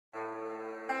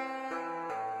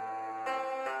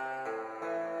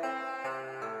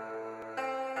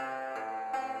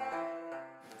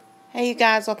Hey you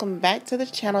guys, welcome back to the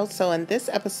channel. So in this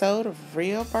episode of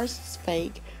Real versus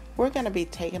Fake, we're going to be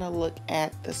taking a look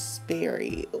at the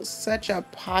Sperry. It was such a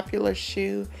popular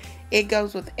shoe. It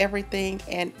goes with everything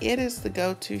and it is the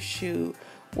go-to shoe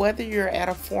whether you're at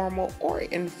a formal or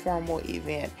informal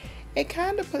event. It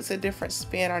kind of puts a different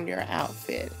spin on your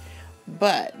outfit,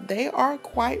 but they are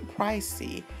quite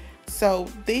pricey. So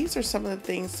these are some of the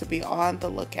things to be on the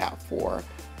lookout for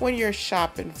when you're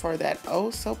shopping for that oh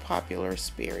so popular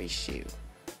Sperry shoe.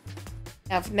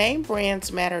 Now, if name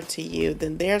brands matter to you,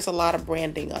 then there's a lot of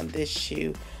branding on this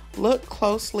shoe. Look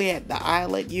closely at the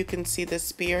eyelet. You can see the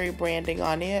Sperry branding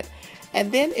on it.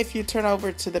 And then if you turn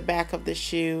over to the back of the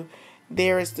shoe,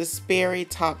 there is the Sperry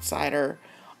topsider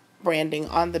branding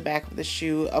on the back of the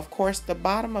shoe. Of course, the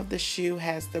bottom of the shoe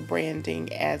has the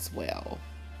branding as well.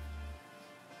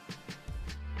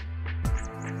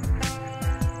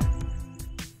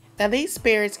 Now these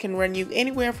Sperrys can run you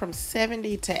anywhere from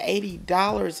 $70 to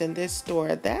 $80 in this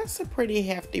store. That's a pretty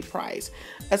hefty price,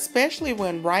 especially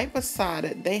when right beside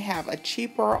it they have a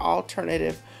cheaper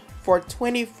alternative for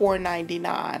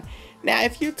 $24.99. Now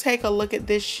if you take a look at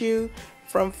this shoe,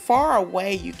 from far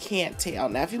away you can't tell.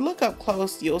 Now if you look up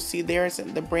close, you'll see there's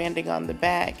the branding on the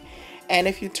back, and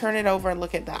if you turn it over and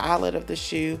look at the eyelet of the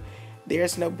shoe,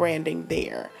 there's no branding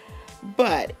there.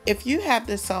 But if you have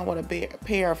this on with a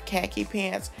pair of khaki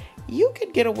pants, you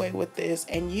could get away with this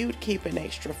and you'd keep an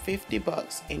extra 50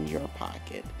 bucks in your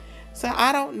pocket. So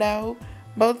I don't know.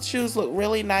 Both shoes look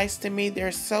really nice to me.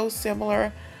 They're so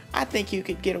similar. I think you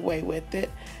could get away with it.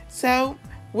 So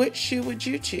which shoe would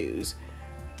you choose?